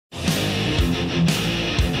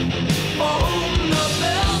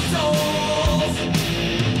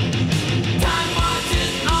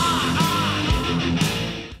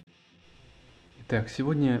Так,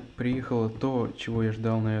 сегодня приехало то, чего я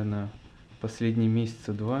ждал, наверное, последние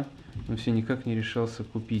месяца два, но все никак не решался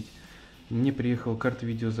купить. Мне приехала карта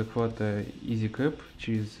видеозахвата EasyCap,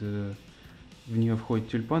 в нее входит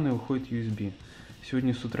тюльпан и выходит USB.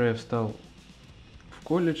 Сегодня с утра я встал в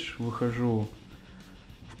колледж, выхожу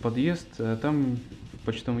в подъезд, а там в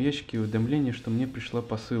почтовом ящике уведомление, что мне пришла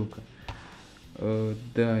посылка.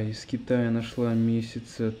 Да, из Китая нашла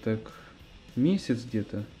месяц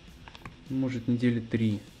где-то. Может, недели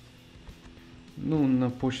 3. Ну, на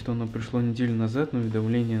почту оно пришло неделю назад, но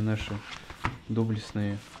уведомления наши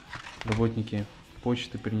доблестные работники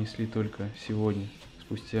почты принесли только сегодня,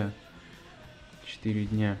 спустя 4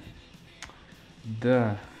 дня.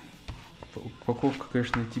 Да, упаковка,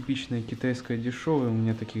 конечно, типичная китайская, дешевая. У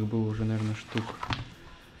меня таких было уже, наверное, штук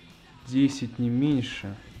 10, не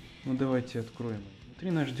меньше. Ну, давайте откроем.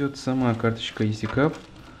 Внутри нас ждет сама карточка EasyCap.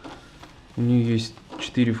 У нее есть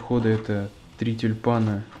 4 входа, это 3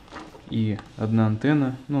 тюльпана и 1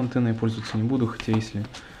 антенна. Но антенной я пользоваться не буду, хотя если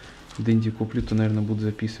Дэнди куплю, то, наверное, буду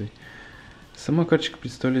записывать. Сама карточка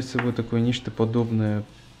представляет собой такое нечто подобное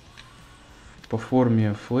по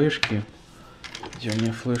форме флешки. Где у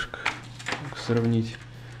меня флешка? Как сравнить?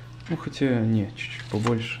 Ну, хотя, не, чуть-чуть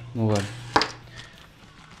побольше. Ну, ладно.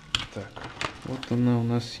 Так, вот она у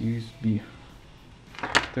нас USB.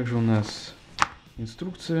 Также у нас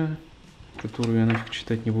инструкция, которую я нафиг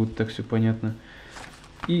читать не буду, так все понятно.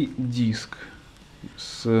 И диск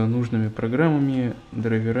с нужными программами,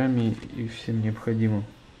 драйверами и всем необходимым.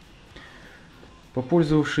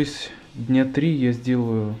 Попользовавшись дня 3, я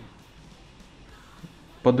сделаю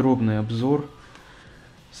подробный обзор.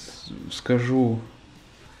 Скажу,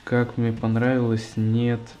 как мне понравилось,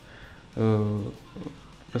 нет.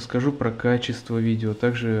 Расскажу про качество видео.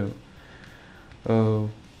 Также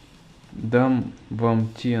дам вам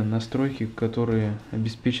те настройки, которые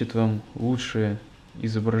обеспечат вам лучшее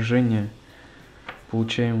изображение,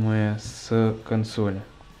 получаемое с консоли.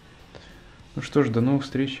 Ну что ж, до новых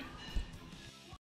встреч!